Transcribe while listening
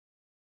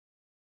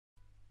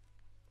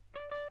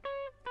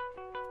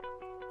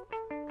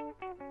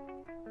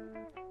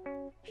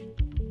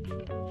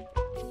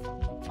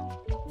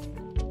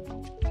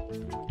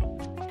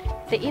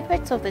The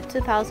effects of the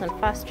 2000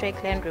 Fast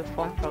Tract Land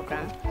reform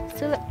program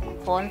still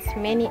haunts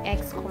many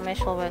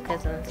ex-commercial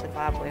workers in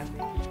Zimbabwe.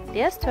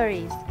 Their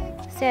stories,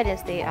 sad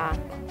as they are,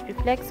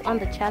 reflects on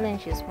the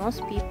challenges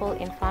most people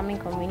in farming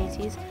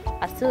communities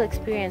are still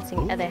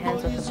experiencing at the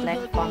hands of the black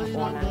farm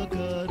owner.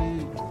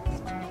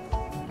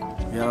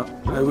 Yeah,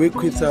 I work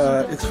with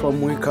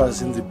ex-farm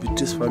workers in the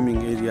Beatrice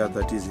farming area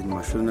that is in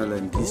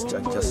Mashonaland East,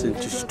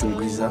 adjacent to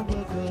Chitungwiza.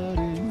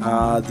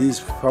 These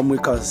farm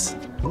workers,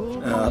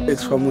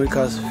 ex-farm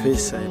workers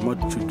face a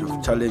multitude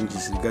of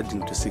challenges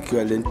regarding to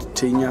secure land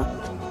tenure.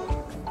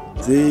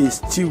 They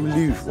still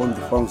live on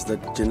the farms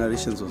that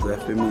generations of their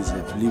families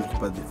have lived,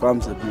 but the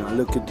farms have been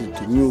allocated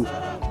to new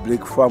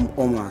black farm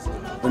owners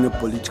on a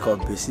political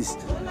basis.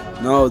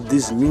 Now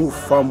these new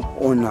farm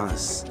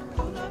owners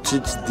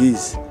treat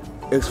these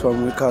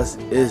ex-farm workers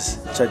as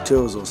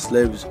chattels or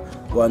slaves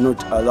who are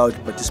not allowed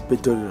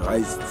participatory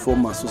rights to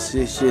form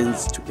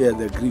associations to air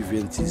their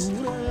grievances.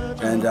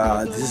 And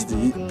this is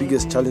the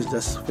biggest challenge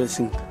that's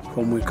facing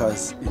farm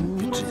workers in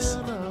Beatrice.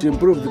 To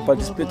improve the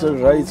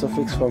participatory rights of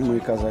ex-farm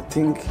workers, I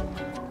think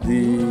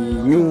the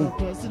new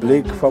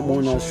black farm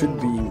owners should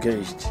be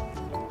engaged.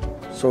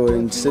 So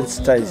and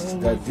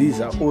sensitized that these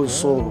are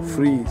also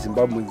free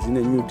Zimbabweans in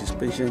a new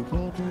dispensation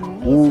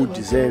who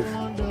deserve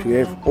to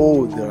have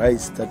all the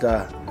rights that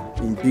are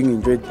being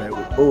enjoyed by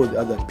all the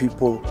other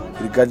people,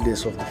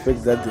 regardless of the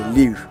fact that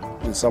they live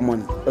on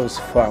someone else's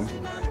farm.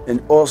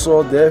 And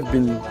also they have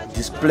been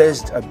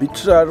displaced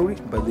arbitrarily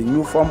by the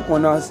new farm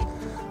owners,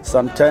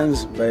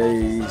 sometimes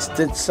by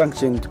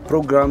state-sanctioned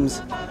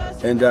programs,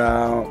 and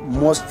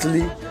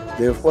mostly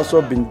they have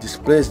also been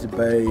displaced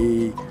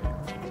by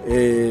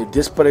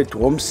desperate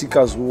home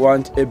seekers who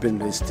want urban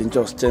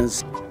residential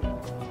stands.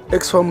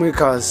 Ex-farm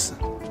workers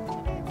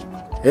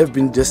have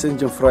been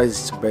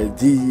disenfranchised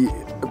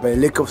by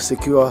lack of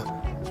secure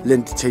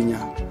land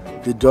tenure.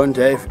 They don't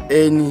have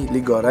any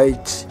legal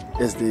right,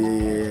 as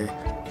the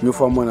new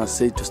farm owners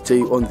say, to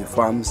stay on the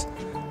farms.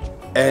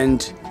 And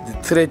the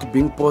threat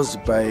being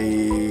posed by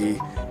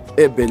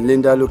urban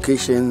land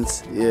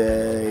allocations,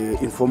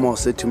 informal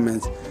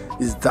settlements,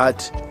 is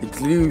that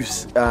it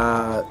leaves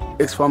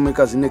ex-farm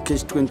workers in a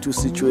catch-22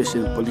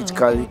 situation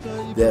politically.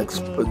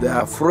 They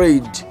are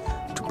afraid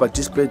to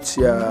participate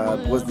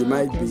because they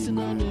might be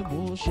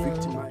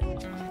victimized.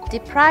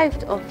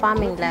 Deprived of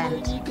farming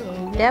land,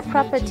 their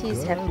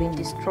properties have been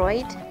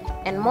destroyed,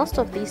 and most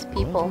of these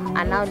people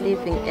are now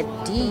living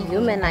a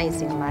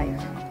dehumanizing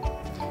life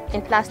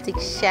in plastic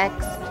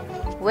shacks,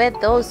 where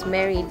those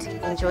married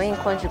enjoying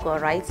conjugal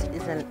rights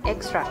is an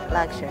extra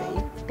luxury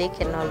they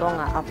can no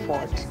longer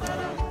afford.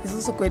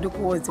 Isusu kwedu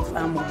kuwodzi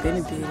farm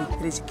Beniberi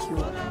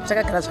rechikiwa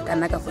zvakagara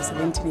zvakanaka for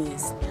 17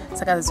 years.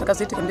 Saka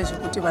zvakazoitika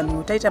ndezvekuti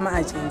vanhu taita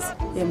ma-agents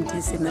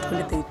eMDC muna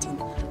 2013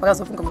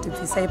 vakazofunga kuti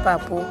bvisa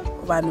ipapo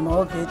vanhu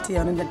maovheti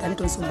vanoenda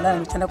Danton-Sumulana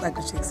vanoshanda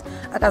kuagritrix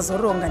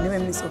akazoronga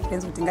neveministry of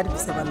lands kuti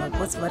ngatibvise vanhu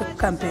vagotsi vari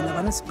kukampena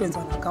vanosiprenza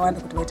vanhu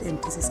vakawanda kuti vaite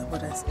MDC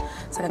supporters.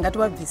 Saka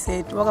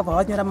ngativabvise vakabva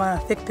vanyora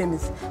ma-fake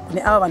permits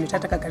kune ava vanhu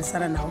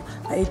takagarisana navo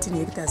ma-18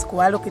 hectares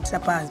kuvaloketera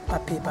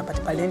papepa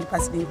but palend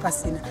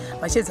pasina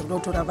vachiedza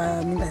kudotora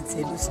vaminda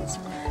dzedu isusu.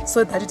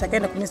 So that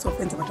takaenda kuministry of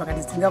lands vanhu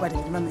vakatidzinga vati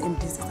ndima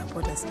MDC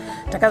supporters.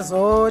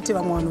 Takazoti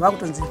vamwe vanhu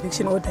vakutonzi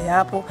eviction order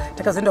yapo,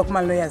 takazoenda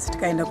kuma-lawyers,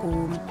 tikaenda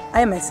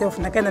I myself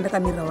ndakaenda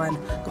ndakamirira vanhu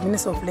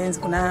kuministry of lands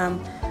kuna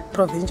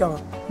provincial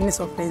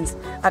minister of lands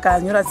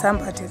akanyora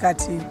tsamba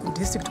tikati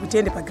kudistrict kuti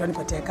tiende paground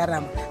pati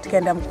yakaramba,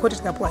 tikaenda mukoti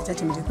tikapuwa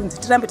judgment kunzi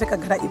tirambe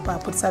takagara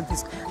ipapo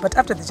tisabviswa, but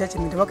after the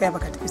judgment vakauya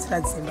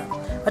vakatipisira dzimba.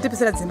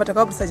 Vatipisira dzimba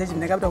takabudisa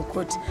judgment yakapita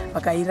kukoti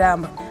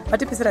vakairamba.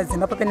 Vatipisira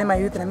dzimba papene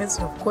mayouth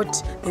namajistry of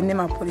court then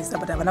nemapolisa,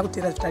 but havana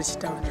kuteera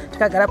zvitatichitaura.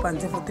 Takagara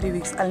panze for 3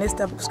 weeks unless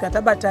kusvika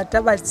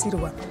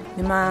tabatsirwa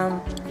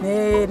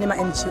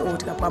nema-NGO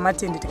tikapuwa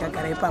matende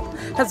tikagara ipapo.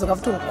 Tadzoka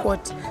futi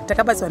kukoti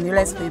takabatsirwa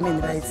ne-Alliance for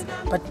Human Rights,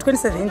 but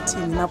 2017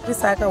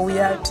 mapurisa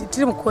akauya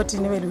tiri mukoti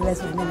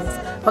neve-Alliance for Human Rights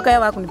vakauya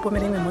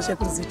vakundipomera imwe mhosva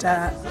yekunzi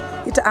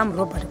ita armed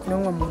robbery kune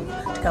umwe munhu,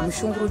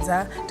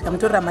 tikamushungurudza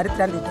tikamutorera mari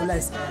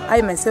 $300.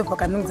 I myself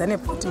vakanungudza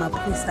nefuti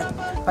mapurisa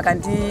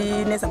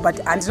vakandinesa,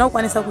 but handina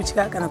kukwanisa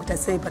kutya kana kuita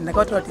sei, but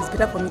ndakataura kuti it's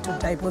better for me to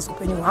die because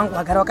upenyu hwangu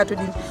hwagara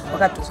wakatodini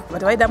wakatoswa,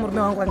 but vaida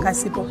murume wangu vanga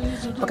asipo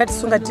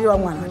vakatisunga tiri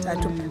vamwe vanhu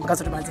vatatu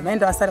vakazoti madzimai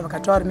ndavasara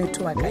vakatova varume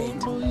 2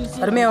 vakaenda.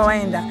 Varume avo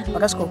vaenda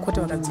vakasvika kukoti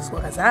vakadzoswa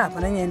vakazi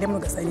hapana nyaya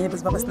ndemugasa nyaya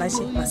pasi papasina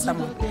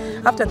masamoni.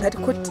 After that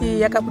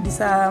koti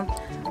yakabudisa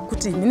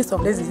kuti minister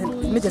of lands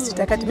majesty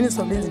takati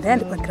minister of lands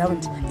ndaende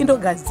paground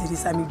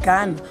indogadzirisa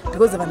migano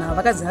because vanhu ava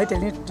vakazi vaita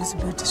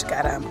distribute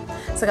zvikaramba.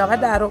 Saka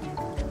vadaro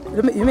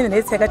Human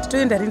Rights yakati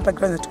toenda rini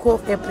paground at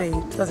 12 April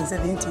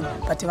 2017,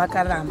 but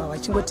vakaramba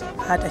vachingoti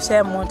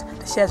tashaya mota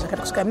tashaya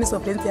zvakati kusvika minister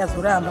of lands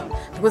yazoramba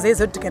because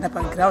aizoti tikaenda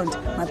paground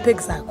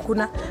mapegs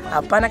hakuna,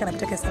 hapana kana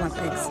kutekesa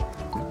mapegs.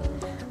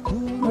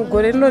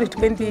 Mugore rino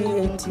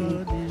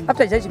 2018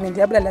 after judgment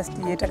yabuda last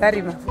year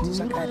takarima futi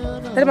zvakare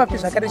tarima futi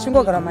zvakare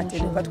tichingogara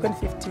matende pa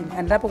 2015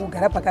 handapo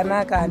kugara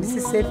pakanaka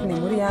handisi safe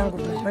nemhuri yangu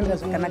zvinomira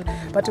zvakanaka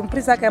but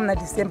muprisa akaamuna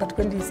December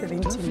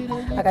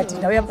 2017 akati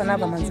ndauya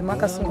panapa manzimu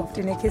akasunga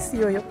futi nekesi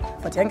iyoyo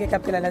but yange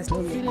ikapera last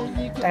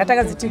year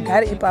takatanganzi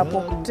tigare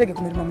ipapo tirege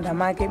kumurima munda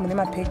make mune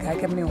mapega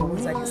ake mune horo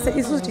dzake se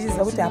isusu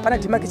tichiziva kuti hapana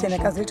demarcation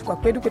yakazoitwa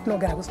kwedu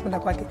kwetinogara kusunda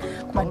kwake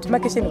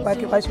kumademarcation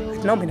kwake kwacho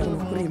tinombenda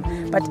kunokurima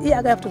but iye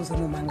akayafta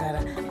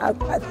kuzonomangara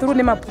through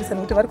nemapurisa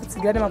nekuti vari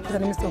kutsigira nemapurisa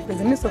neminister of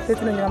police minister of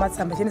police inonyora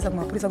matsamba ichiendesa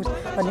kumapurisa kuti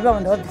vanhu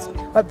ivavanda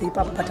vabve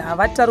ipapo but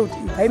havatauri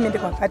kuti ibvai mende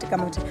kwakati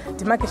kana kuti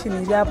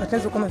demarcation iri apa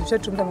tinozokoma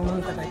zvichatirimda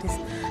mamuni pakatisi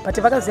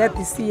but vakazoya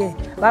this year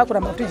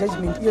vakuramba kuti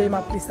judgment iyo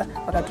yemapurisa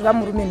vakatora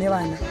murume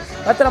nevana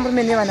vatora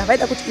murume nevana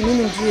vaida kuti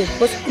inini ndiye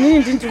because inini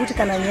ndinti kuti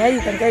kana nyaya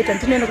iyi kanga yaita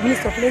ndinoenda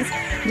kuminister of police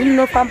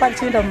ndinofamba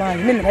ndichienda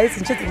human rights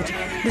ndichidzi kuti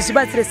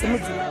ndizvibatsire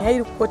semudzimai nyaya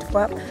iri kukoti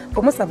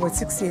for most about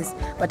 6 years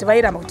but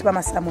vairamba kutipa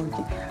masamoni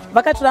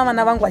vakatora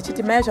vana vangu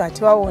vachiti mai acho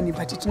hativaoni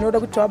but tinoda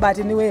kuti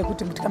tivabate niweye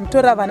kuti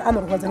tikamutorera vana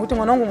anorwadza nekuti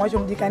mwana wangu mwacho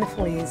mudikani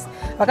 4 years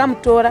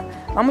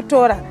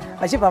vamutora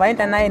vachibva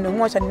vaenda naye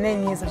nomumwe wacho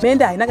 9 years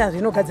mende haina kana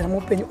zvinogadzira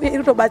muupenyu uye iri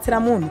kutobatsira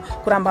munhu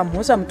kuramba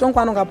mhosva mutongo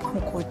anonge apuwa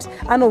mukoti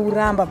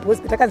anouramba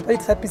because takanzi pacho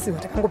tisapisirwa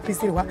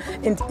takangopisirwa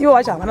and ivo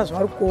vacho havana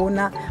zvavari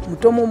kuona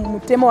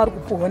mutemo wari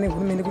kupuhwa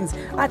nehurumende kunzi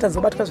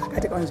atazobatwa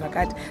zvakati kana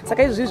zvakati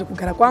saka izvozvi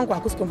kugara kwangu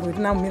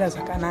hakusitomboitinamumira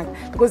zvakanaka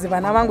because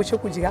vana vangu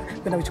chokudya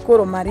kuenda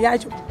kuchikoro mari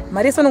yacho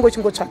mari yese unonge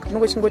uchingotsvaka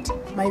unonge uchingoti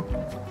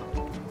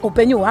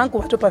upenyu hwangu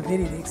hwatopa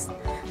very relax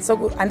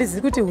so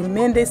handizivi kuti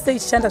hurumende sei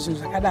ichishanda zvinhu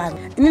zvakadaro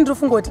ini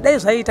ndinofunga kuti dai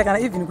zvaiita kana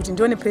even kuti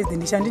ndione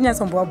president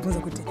chandinyatsomboabvunza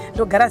kuti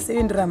ndogara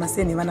sei ndorarama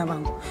sei nevana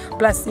vangu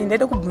plus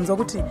ndaida kubvunza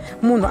kuti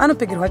munhu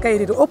anopegerwa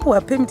kairiri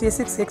opuhwa permit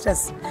ye6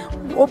 hectares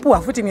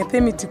opuhwa futi imwe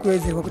permit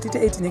kuwedzerwa kuti ite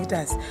 18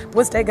 hectares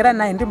because taigara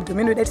naye ndi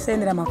mudomeni wedu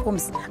aitisainira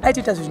maforms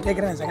aitiita zvinhu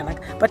taigara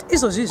zvakanaka but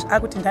izvozvizvi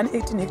akuti ndani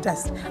 18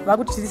 hectares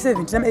vakuti tiri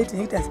 17 nama 18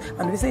 hectares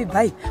vanhu vese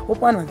ibvai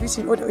opuhwa vanhu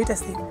vafishing order oita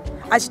sei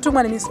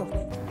achitumwa nemiso.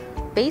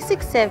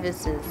 Basic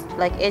services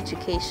like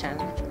education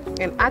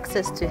and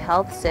access to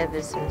health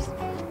services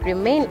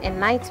remain a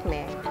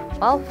nightmare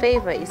while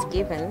favor is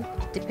given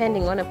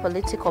depending on a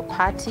political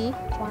party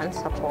one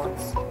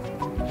supports.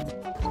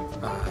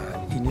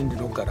 Ini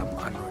ndinogara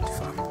muAnod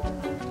Farm.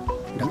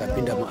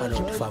 Ndakapinda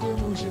muAnod Farm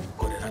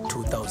gore ra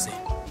 2000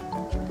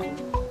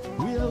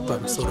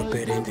 pamusoro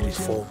perent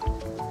reform.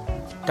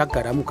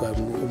 Tagara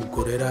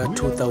mugore ra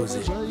 2000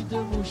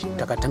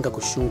 takatanga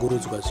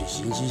kushungurudzwa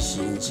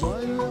zvizhinji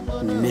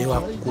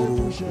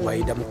nevakuru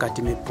vaida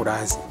mukati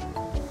mepurazi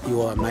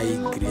iwo mai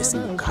Grace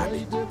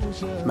Mugabe.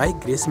 Mai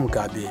Grace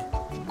Mugabe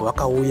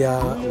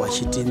vakauya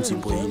vachiti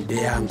nzvimbo iyi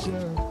ndeyangu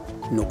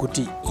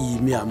nokuti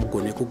imi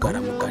hamugone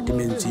kugara mukati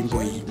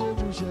menzvimbo iyi,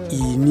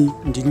 ini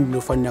ndini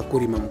ndinofanira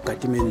kurima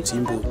mukati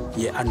menzvimbo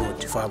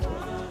yeAnod Farm.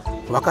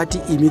 Vakati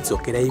imi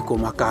dzokeraiko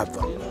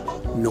makabva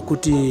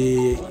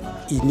nokuti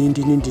ini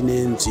ndini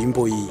ndine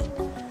nzvimbo iyi.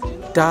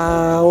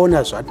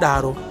 Taona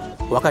zvadaro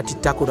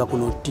vakatitakura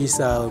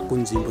kunotisa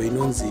kunzvimbo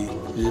inonzi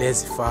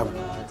Lazy Farm.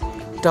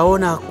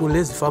 Taona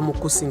kuLazy Farm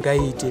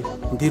kusingaite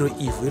ndiro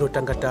ivhu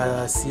irotanga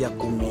tasiya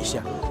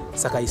kumisha,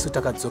 saka isu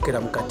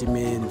takadzokera mukati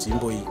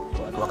menzvimbo iyi.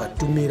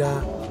 Vakatumira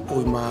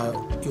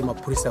uyu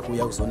mapurisa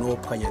kuuya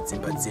kuzonopwanya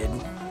dzimba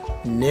dzedu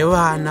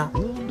nevana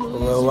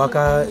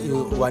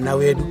vana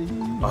vedu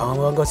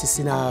vanga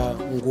vasisina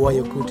nguva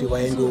yekuti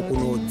vaendewo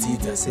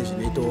kunodzidza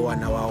sezvinoitawo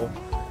vana vavo.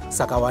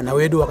 Saka vana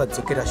vedu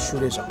vakadzokera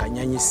shure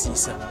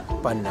zvakanyanyisisa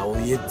panhau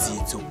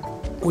yedzidzo,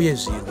 uye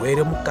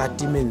zvirwere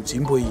mukati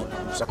menzvimbo iyi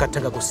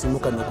zvakatanga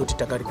kusimuka nokuti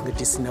takari kunge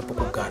tisina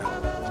pokugara.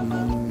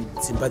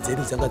 Dzimba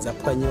dzedu dzanga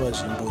dzapwanyiwa,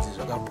 zvimbudzi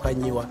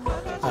zvakapwanyiwa,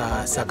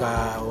 saka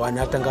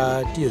vana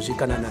tanga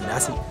tiyozvikana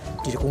nanhasi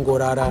tiri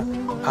kungorara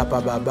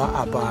apa baba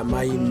apa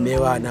amai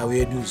nevana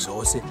vedu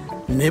zvose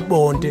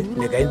nebonde.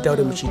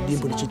 Ndikaitaure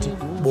muchidimbu ndichiti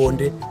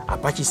bonde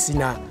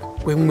hapachisina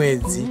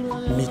kwemwedzi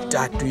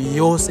mitatu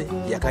yose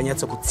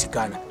yakanyatsa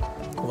kutsikana.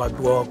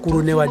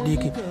 Vakuru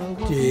nevadiki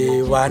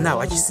vana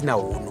havachisina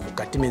hunhu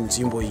mukati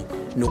menzvimbo iyi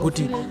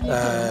nokuti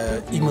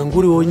imwe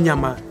nguriwo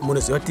nyama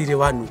munoziva tiri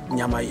vanhu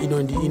nyama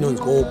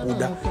inonzwawo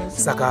kuda,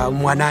 saka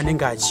mwana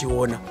anenge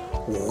achiona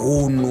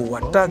hunhu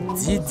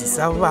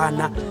hwatadzidzisa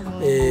vana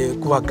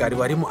kuvagari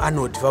vari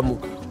muAnod Farm.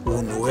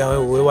 Hunhu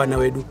hwevana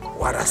vedu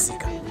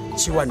hwarasika,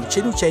 chiwanhu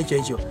chedu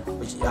chaicho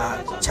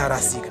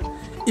charasika.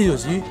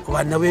 Izvozvi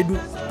vana vedu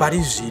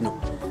pari zvino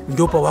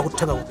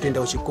ndopavakutanga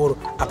kutoenda kuchikoro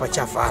apa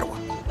chavharwa.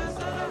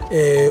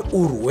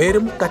 Urwere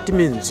mukati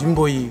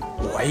menzvimbo iyi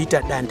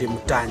hwaita dande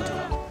mutande,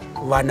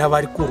 vana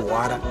vari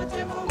kurwara.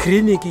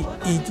 Kliniki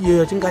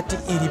yatingati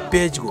iri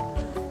pedyo,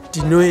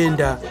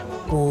 tinoenda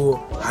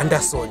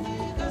kuHanderson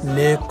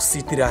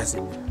nekuCitrus,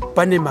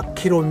 pane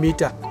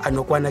makiromita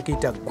anokwana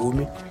kuita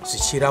 10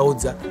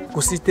 zvichiraudza.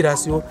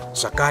 kuCitrusyo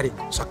zvakare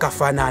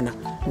zvakafanana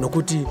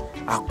nokuti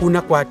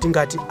hakuna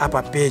kwatingati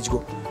apa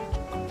pedyo.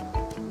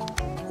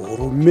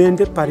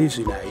 Hurumende pari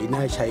zvino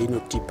haina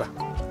chainotipa,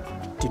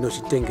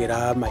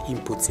 tinozvitengera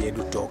mainputs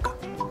edu toga.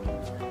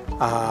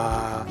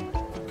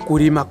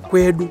 Kurima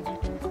kwedu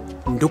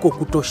ndoko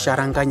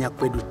kutosharanganya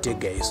kwedu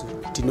tega isu.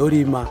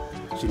 Tinorima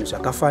zvinhu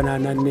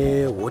zvakafanana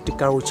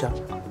nehorticulture,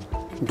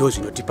 ndo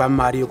zvinotipa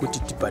mari yokuti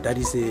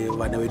tibhadharise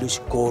vana vedu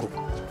chikoro,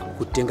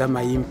 kutenga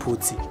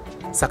mainputs.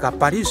 Saka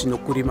pari zvino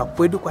kurima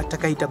kwedu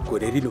kwatakaita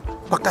gore rino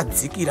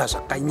kwakadzikira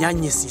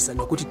zvakanyanyisisa,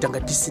 nokuti tanga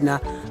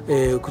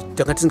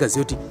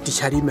tisingazivi kuti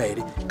ticharima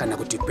here kana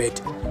kuti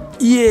kwete.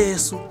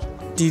 Iyesu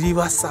tiri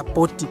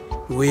vasapoti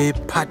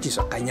wepati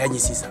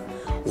zvakanyanyisisa.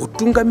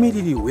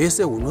 Utungamiriri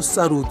hwese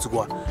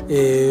hunosarudzwa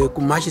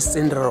kuMashi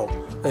Central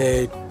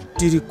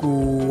tiri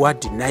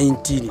kuward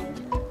 19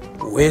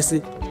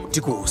 hwese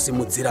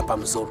tikuhusimudzira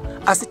pamusoro.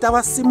 Asi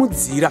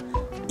tavasimudzira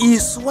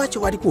isu wacho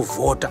vari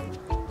kuvhota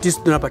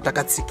tisina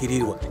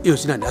patakatsikirirwa, iyo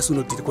zvina nhasi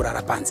uno tiri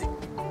kurara panze.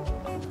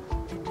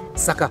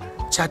 Saka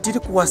chatiri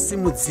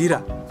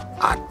kuwasimudzira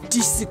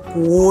hatisi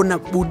kuona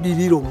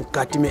budiriro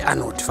mukati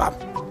meAnod Farm.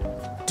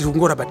 Tiri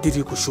kungoramba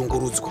tiri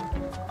kushungurudzwa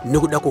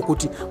nekuda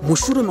kwokuti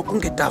mushure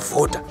mekunge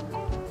tavhota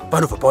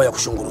panobva pauya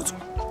kushungurudzwa.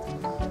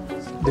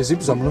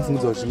 Ndezvipi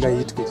zvamunofungidzwa kuti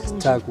zvingaitwe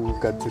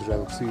takugadzirira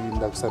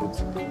kuenda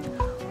kusarudzo?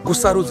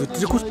 Kusarudzo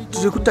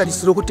tiri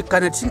kutarisira kuti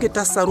kana tichinge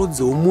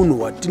tasarudzewo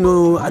munhu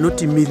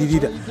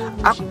anotimiririra,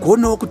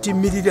 agonawo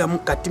kutimiririra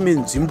mukati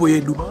menzvimbo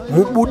yedu,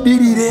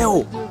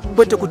 mubudirirewo,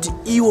 kwete kuti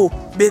iwo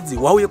bedzi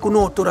wauye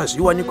kunotora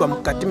zviwanikwa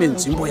mukati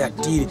menzvimbo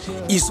yatiri,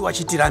 isu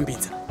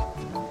achitirambidza.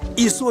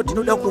 Isu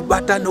tinoda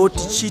kubatanawo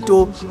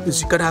tichito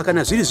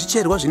kana zviri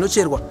zvicherwa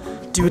zvinocherwa,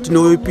 tive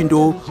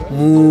tinopindawo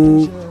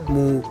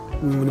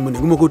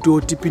munhengumwe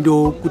kuti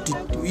tipindawo kuti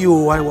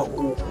iwo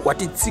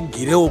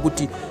watitsigirewo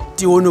kuti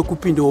tione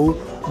kupindawo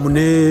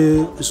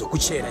mune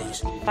zvokuchera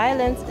izvi.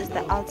 Violence is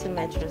the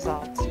ultimate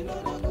result.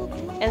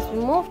 As we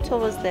move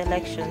towards the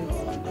elections,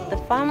 the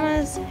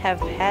farmers have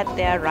had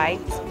their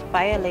rights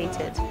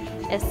violated,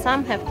 as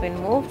some have been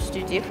moved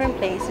to different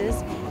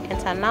places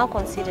and are now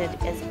considered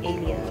as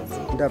aliens.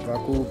 Ndabva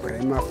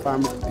kuBrema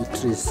Farm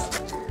Beatrice.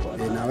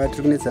 Nawa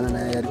tiri kunetsana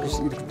naye ari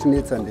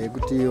kutinetsa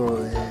ndeyekuti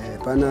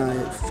pana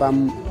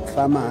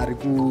farmer ari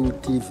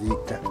kuti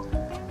Victor.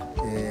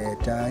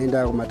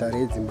 Taenda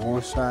kumataredzi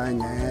mhosva,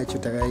 nyaya yacho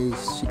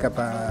takaisvika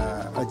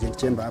paagent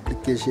chamber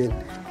application,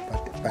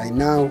 but by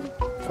now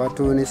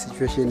kwatone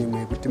situation imwe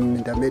yekuti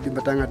muminda medu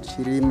patanga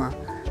tichirima,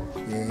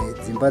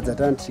 dzimba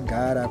dzatanga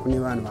tichigara kune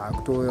vanhu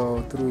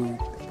vaakutouyawo through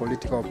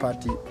political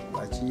party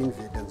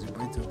vachiinvada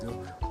nzvimbo idzodzo,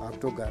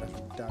 vaakutogara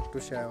zvekuti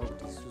akutoshayawo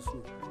kuti isusu